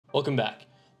Welcome back.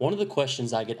 One of the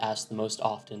questions I get asked the most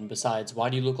often, besides why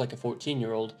do you look like a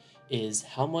 14-year-old, is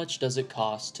how much does it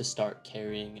cost to start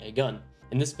carrying a gun?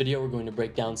 In this video, we're going to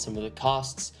break down some of the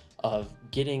costs of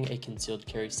getting a concealed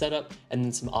carry setup and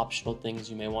then some optional things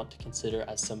you may want to consider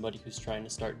as somebody who's trying to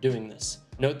start doing this.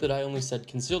 Note that I only said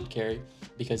concealed carry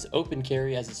because open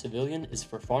carry as a civilian is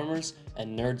for farmers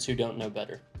and nerds who don't know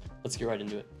better. Let's get right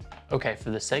into it. Okay, for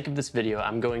the sake of this video,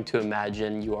 I'm going to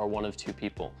imagine you are one of two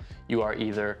people. You are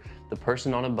either the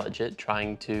person on a budget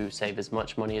trying to save as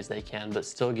much money as they can but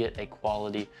still get a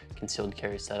quality concealed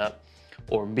carry setup,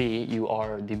 or B, you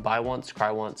are the buy once,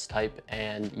 cry once type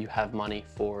and you have money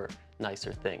for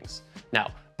nicer things.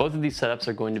 Now, both of these setups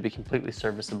are going to be completely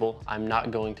serviceable. I'm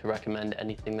not going to recommend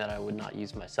anything that I would not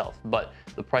use myself, but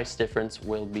the price difference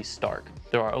will be stark.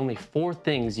 There are only 4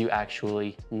 things you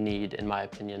actually need, in my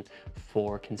opinion,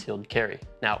 for concealed carry.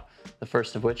 Now, the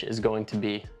first of which is going to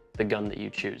be the gun that you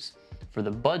choose. For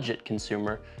the budget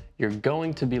consumer, you're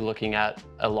going to be looking at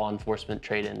a law enforcement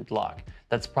trade-in Glock.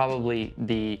 That's probably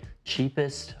the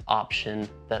cheapest option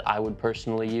that I would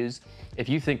personally use. If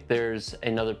you think there's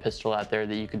another pistol out there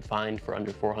that you could find for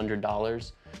under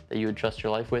 $400 that you would trust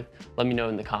your life with, let me know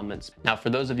in the comments. Now, for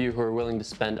those of you who are willing to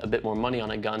spend a bit more money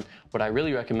on a gun, what I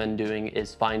really recommend doing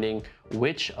is finding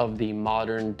which of the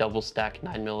modern double-stack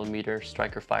 9mm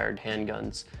striker-fired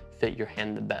handguns fit your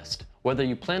hand the best. Whether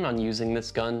you plan on using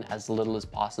this gun as little as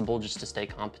possible just to stay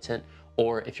competent,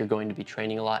 or if you're going to be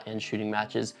training a lot and shooting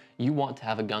matches, you want to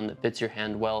have a gun that fits your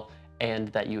hand well and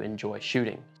that you enjoy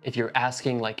shooting. If you're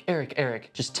asking like,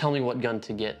 Eric, just tell me what gun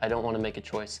to get, I don't want to make a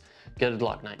choice, get a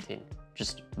Glock 19.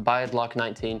 Just buy a Glock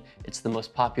 19. It's the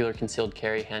most popular concealed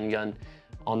carry handgun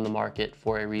on the market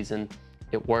for a reason.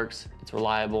 It works, it's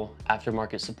reliable,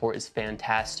 aftermarket support is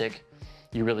fantastic.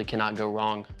 You really cannot go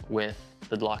wrong with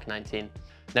the Glock 19.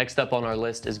 Next up on our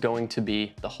list is going to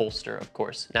be the holster, of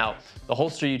course. Now, the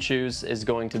holster you choose is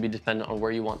going to be dependent on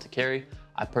where you want to carry.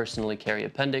 I personally carry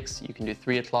appendix. You can do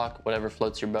 3 o'clock, whatever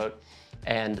floats your boat.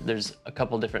 And there's a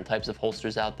couple different types of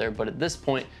holsters out there, but at this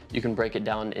point, you can break it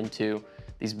down into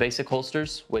these basic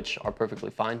holsters, which are perfectly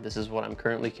fine. This is what I'm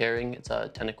currently carrying. It's a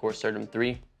Tenacor Certum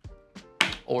 3,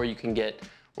 or you can get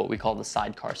what we call the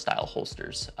sidecar style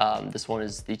holsters. This one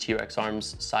is the T-Rex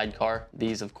Arms sidecar.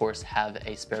 These, of course, have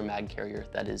a spare mag carrier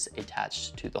that is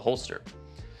attached to the holster.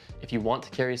 If you want to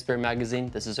carry a spare magazine,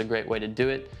 this is a great way to do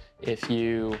it. If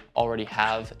you already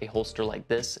have a holster like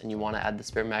this and you want to add the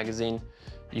spare magazine,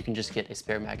 you can just get a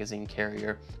spare magazine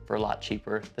carrier for a lot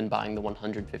cheaper than buying the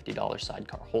 $150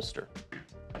 sidecar holster.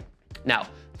 Now,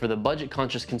 for the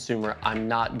budget-conscious consumer, I'm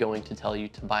not going to tell you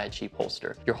to buy a cheap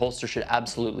holster. Your holster should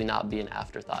absolutely not be an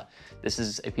afterthought. This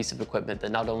is a piece of equipment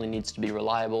that not only needs to be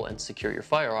reliable and secure your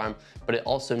firearm, but it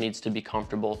also needs to be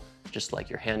comfortable, just like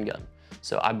your handgun.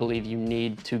 So I believe you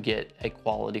need to get a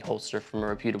quality holster from a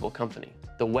reputable company.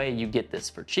 The way you get this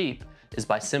for cheap is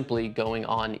by simply going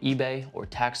on eBay or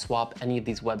TaxSwap, any of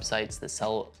these websites that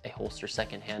sell a holster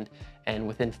secondhand, and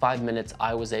within 5 minutes,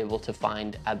 I was able to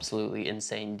find absolutely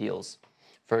insane deals.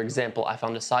 For example, I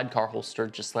found a sidecar holster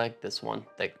just like this one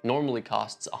that normally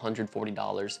costs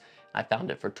 $140. I found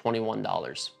it for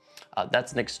 $21.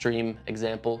 That's an extreme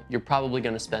example. You're probably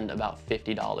gonna spend about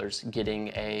 $50 getting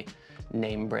a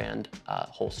name brand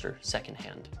holster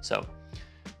secondhand. So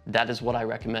that is what I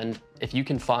recommend. If you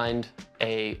can find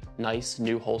a nice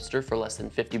new holster for less than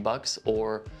 50 bucks,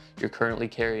 or you're currently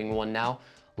carrying one now,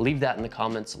 leave that in the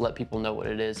comments, let people know what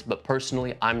it is. But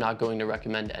personally, I'm not going to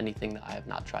recommend anything that I have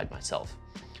not tried myself.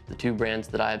 The 2 brands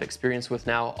that I have experience with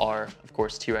now are, of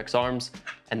course, T-Rex Arms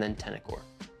and then Tenacor.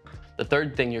 The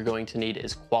third thing you're going to need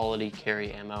is quality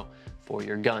carry ammo for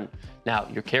your gun. Now,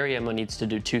 your carry ammo needs to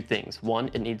do 2 things. 1,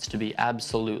 it needs to be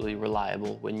absolutely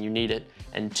reliable when you need it,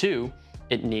 and 2,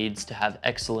 it needs to have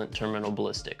excellent terminal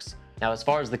ballistics. Now, as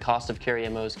far as the cost of carry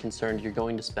ammo is concerned, you're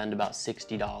going to spend about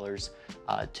 $60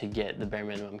 to get the bare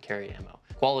minimum carry ammo.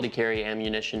 Quality carry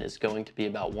ammunition is going to be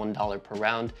about $1 per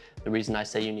round. The reason I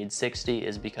say you need 60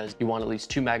 is because you want at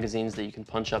least 2 magazines that you can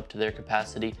punch up to their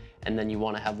capacity, and then you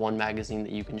want to have 1 magazine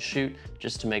that you can shoot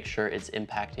just to make sure it's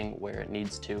impacting where it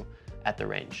needs to at the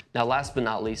range. Now, last but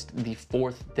not least, the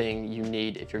 4th thing you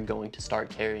need if you're going to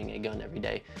start carrying a gun every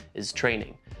day is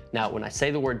training. Now, when I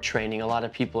say the word training, a lot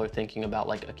of people are thinking about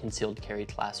like a concealed carry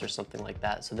class or something like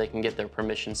that, so they can get their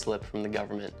permission slip from the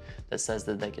government that says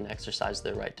that they can exercise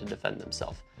their right to defend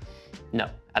themselves. No,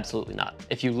 absolutely not.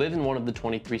 If you live in one of the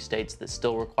 23 states that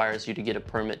still requires you to get a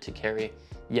permit to carry,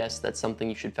 yes, that's something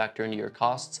you should factor into your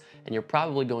costs, and you're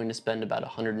probably going to spend about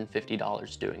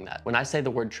 $150 doing that. When I say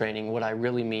the word training, what I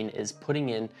really mean is putting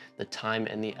in the time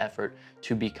and the effort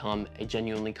to become a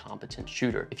genuinely competent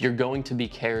shooter. If you're going to be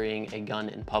carrying a gun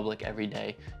in public every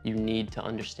day, you need to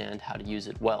understand how to use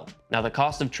it well. Now, the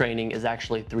cost of training is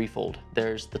actually threefold.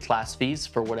 There's the class fees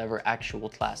for whatever actual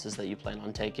classes that you plan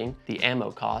on taking, the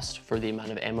ammo cost for the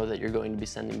amount of ammo that you're going to be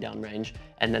sending downrange,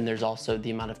 and then there's also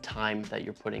the amount of time that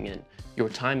you're putting in. Your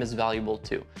time is valuable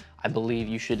too. I believe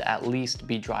you should at least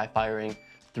be dry firing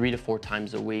 3 to 4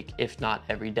 times a week, if not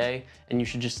every day, and you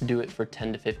should just do it for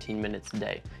 10 to 15 minutes a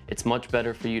day. It's much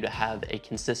better for you to have a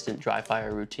consistent dry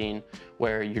fire routine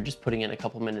where you're just putting in a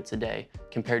couple minutes a day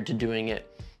compared to doing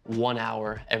it 1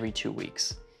 hour every 2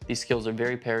 weeks. These skills are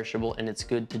very perishable, and it's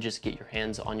good to just get your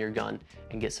hands on your gun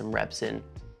and get some reps in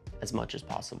as much as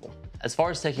possible. As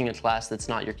far as taking a class that's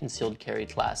not your concealed carry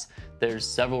class, there's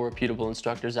several reputable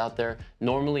instructors out there.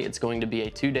 Normally, it's going to be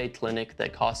a 2-day clinic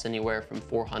that costs anywhere from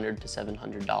 $400 to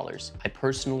 $700. I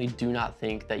personally do not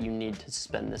think that you need to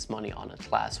spend this money on a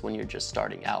class when you're just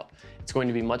starting out. It's going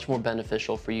to be much more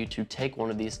beneficial for you to take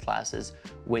one of these classes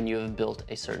when you have built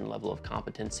a certain level of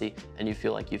competency and you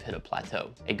feel like you've hit a plateau.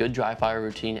 A good dry fire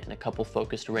routine and a couple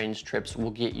focused range trips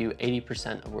will get you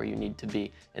 80% of where you need to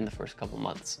be in the first couple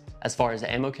months. As far as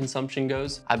ammo consumption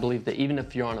goes, I believe that even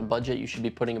if you're on a budget, you should be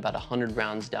putting about 100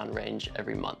 rounds downrange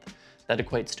every month. That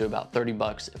equates to about 30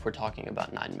 bucks if we're talking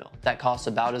about 9mm. That costs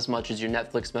about as much as your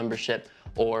Netflix membership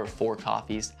or 4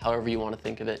 coffees, however you want to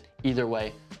think of it. Either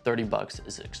way, 30 bucks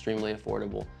is extremely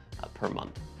affordable per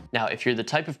month. Now, if you're the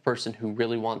type of person who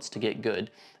really wants to get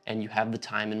good and you have the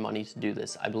time and money to do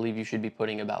this, I believe you should be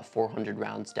putting about 400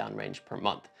 rounds downrange per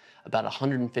month. About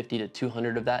 150 to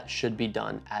 200 of that should be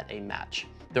done at a match.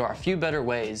 There are a few better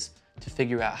ways to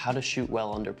figure out how to shoot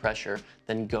well under pressure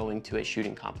than going to a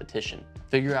shooting competition.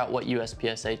 Figure out what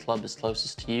USPSA club is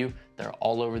closest to you. They're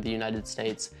all over the United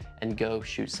States, and go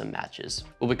shoot some matches.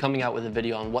 We'll be coming out with a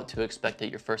video on what to expect at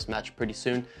your first match pretty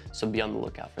soon, so be on the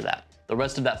lookout for that. The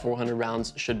rest of that 400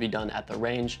 rounds should be done at the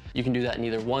range. You can do that in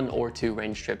either 1 or 2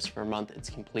 range trips per month. It's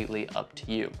completely up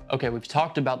to you. Okay, we've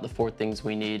talked about the 4 things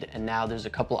we need, and now there's a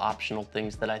couple optional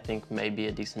things that I think may be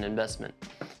a decent investment.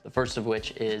 The first of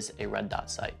which is a red dot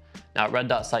sight. Now, a red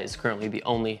dot sight is currently the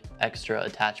only extra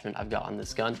attachment I've got on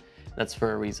this gun. That's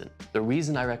for a reason. The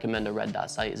reason I recommend a red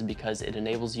dot sight is because it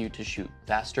enables you to shoot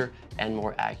faster and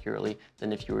more accurately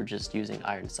than if you were just using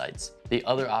iron sights. The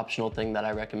other optional thing that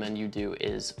I recommend you do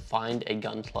is find a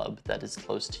gun club that is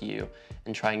close to you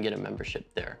and try and get a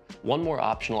membership there. One more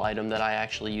optional item that I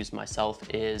actually use myself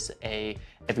is a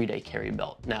everyday carry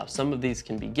belt. Now, some of these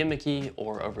can be gimmicky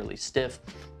or overly stiff,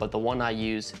 but the one I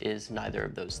use is neither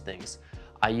of those things.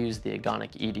 I use the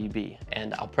Agonic EDB,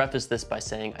 and I'll preface this by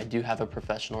saying I do have a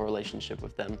professional relationship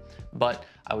with them, but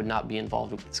I would not be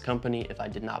involved with this company if I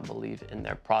did not believe in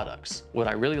their products. What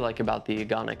I really like about the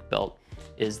Agonic belt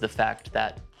is the fact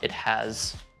that it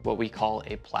has what we call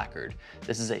a placard.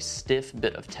 This is a stiff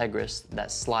bit of Tegris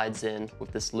that slides in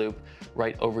with this loop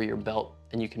right over your belt,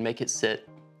 and you can make it sit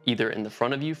either in the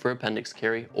front of you for appendix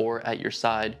carry or at your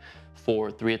side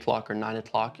for 3 o'clock or 9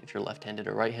 o'clock if you're left-handed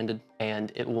or right-handed,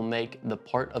 and it will make the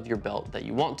part of your belt that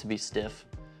you want to be stiff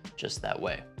just that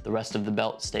way. The rest of the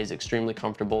belt stays extremely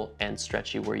comfortable and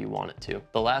stretchy where you want it to.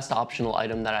 The last optional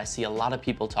item that I see a lot of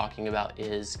people talking about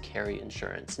is carry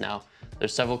insurance. Now,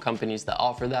 there's several companies that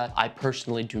offer that. I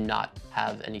personally do not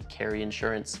have any carry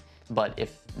insurance, but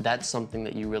if that's something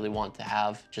that you really want to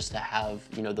have, just to have,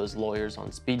 you know, those lawyers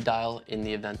on speed dial in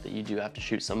the event that you do have to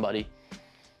shoot somebody,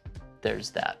 there's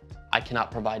that. I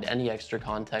cannot provide any extra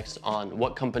context on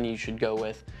what company you should go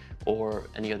with or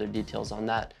any other details on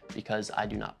that because I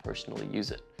do not personally use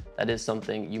it. That is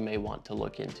something you may want to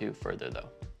look into further though.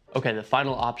 Okay, the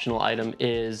final optional item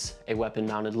is a weapon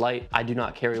mounted light. I do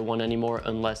not carry one anymore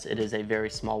unless it is a very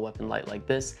small weapon light like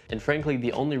this. And frankly,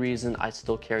 the only reason I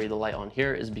still carry the light on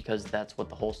here is because that's what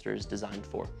the holster is designed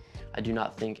for. I do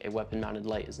not think a weapon mounted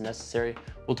light is necessary.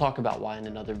 We'll talk about why in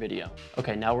another video.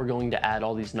 Okay, now we're going to add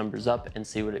all these numbers up and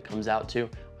see what it comes out to.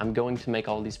 I'm going to make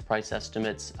all these price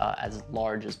estimates as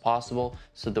large as possible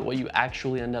so that what you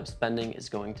actually end up spending is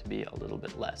going to be a little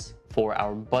bit less. For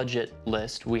our budget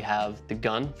list, we have the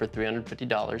gun for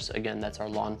 $350. Again, that's our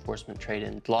law enforcement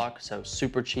trade-in Glock, so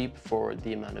super cheap for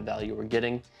the amount of value we're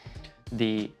getting.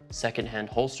 The secondhand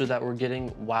holster that we're getting,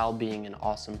 while being an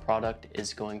awesome product,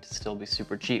 is going to still be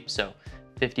super cheap, so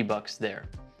 50 bucks there.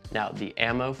 Now, the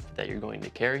ammo that you're going to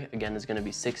carry, again, is gonna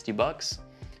be 60 bucks,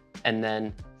 and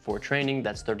then for training,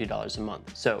 that's $30 a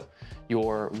month. So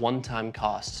your one-time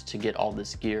cost to get all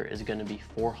this gear is gonna be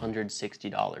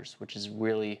 $460, which is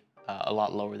really a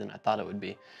lot lower than I thought it would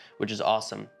be, which is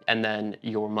awesome. And then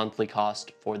your monthly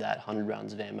cost for that 100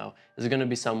 rounds of ammo is going to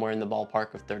be somewhere in the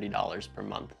ballpark of $30 per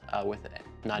month, with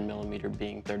 9mm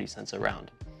being 30 cents a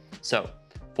round. So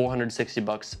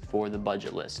 $460 for the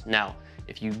budget list. Now,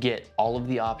 if you get all of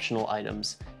the optional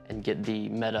items and get the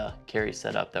meta carry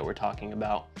setup that we're talking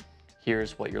about,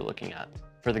 here's what you're looking at.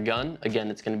 For the gun, again,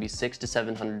 it's going to be $600 to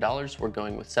 $700. We're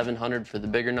going with $700 for the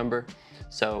bigger number,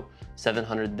 so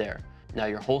 $700 there. Now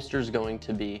your holster is going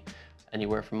to be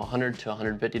anywhere from $100 to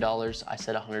 $150. I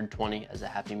said $120 as a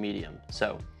happy medium.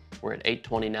 So we're at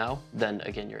 $820 now. Then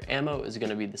again, your ammo is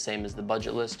going to be the same as the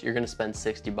budget list. You're going to spend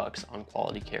 $60 on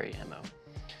quality carry ammo.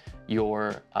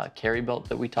 Your carry belt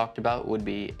that we talked about would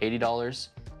be $80.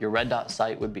 Your red dot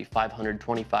sight would be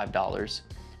 $525.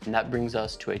 And that brings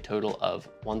us to a total of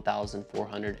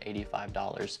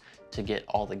 $1,485 to get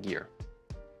all the gear.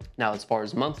 Now, as far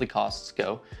as monthly costs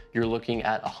go, you're looking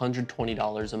at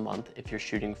 $120 a month if you're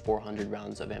shooting 400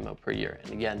 rounds of ammo per year.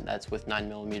 And again, that's with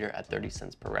 9mm at 30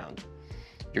 cents per round.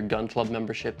 Your gun club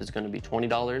membership is going to be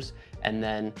 $20, and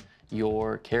then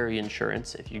your carry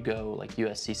insurance, if you go like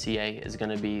USCCA, is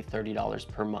going to be $30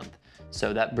 per month.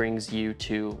 So that brings you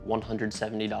to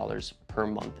 $170 per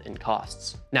month in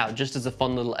costs. Now, just as a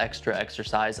fun little extra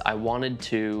exercise, I wanted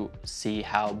to see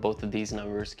how both of these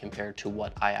numbers compare to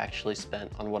what I actually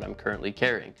spent on what I'm currently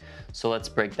carrying. So let's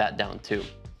break that down too.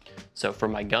 So for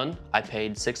my gun, I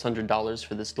paid $600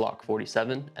 for this Glock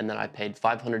 47, and then I paid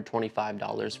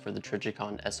 $525 for the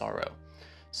Trijicon SRO.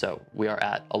 So we are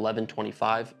at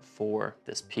 $1,125 for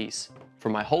this piece. For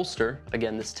my holster,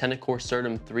 again, this Tenicor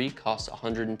Certum 3 costs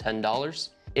 $110.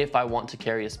 If I want to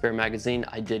carry a spare magazine,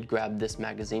 I did grab this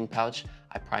magazine pouch.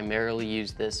 I primarily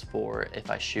use this for if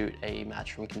I shoot a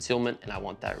match from concealment and I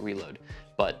want that reload.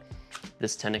 But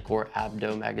this Tenicor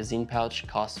Abdo magazine pouch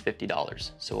costs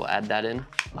 $50. So we'll add that in.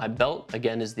 My belt,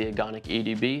 again, is the Agonic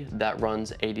EDB. That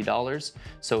runs $80.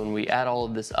 So when we add all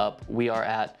of this up, we are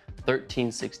at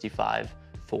 $1,365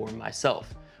 for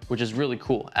myself, which is really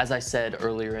cool. As I said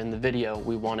earlier in the video,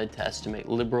 we wanted to estimate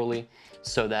liberally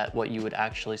so that what you would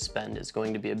actually spend is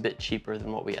going to be a bit cheaper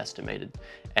than what we estimated.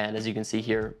 And as you can see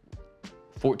here,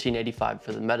 $1,485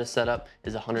 for the meta setup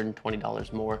is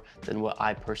 $120 more than what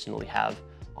I personally have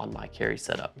on my carry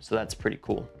setup. So that's pretty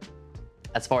cool.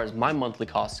 As far as my monthly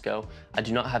costs go, I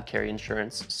do not have carry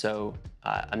insurance, so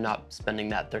I'm not spending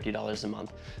that $30 a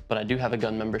month, but I do have a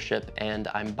gun membership and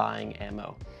I'm buying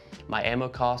ammo. My ammo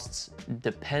costs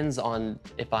depends on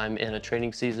if I'm in a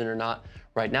training season or not.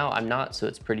 Right now I'm not, so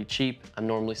it's pretty cheap. I'm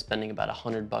normally spending about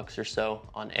 $100 or so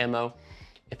on ammo.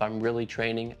 If I'm really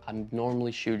training, I'm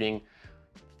normally shooting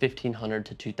 1,500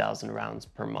 to 2,000 rounds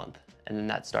per month, and then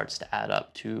that starts to add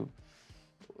up to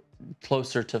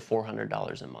closer to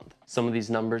 $400 a month. Some of these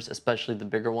numbers, especially the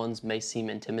bigger ones, may seem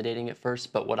intimidating at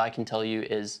first, but what I can tell you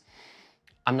is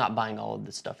I'm not buying all of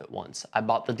this stuff at once. I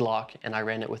bought the Glock and I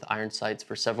ran it with iron sights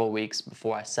for several weeks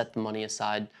before I set the money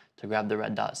aside to grab the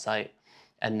red dot sight.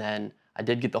 And then I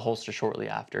did get the holster shortly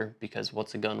after, because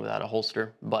what's a gun without a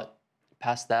holster? But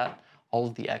past that, all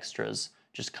of the extras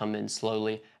just come in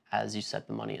slowly as you set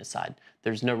the money aside.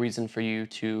 There's no reason for you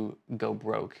to go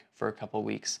broke for a couple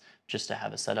weeks just to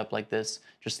have a setup like this.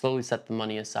 Just slowly set the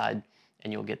money aside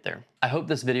and you'll get there. I hope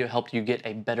this video helped you get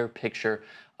a better picture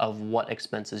of what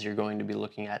expenses you're going to be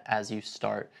looking at as you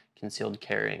start concealed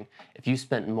carrying. If you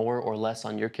spent more or less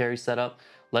on your carry setup,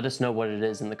 let us know what it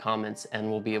is in the comments and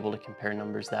we'll be able to compare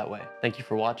numbers that way. Thank you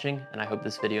for watching, and I hope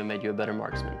this video made you a better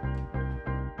marksman.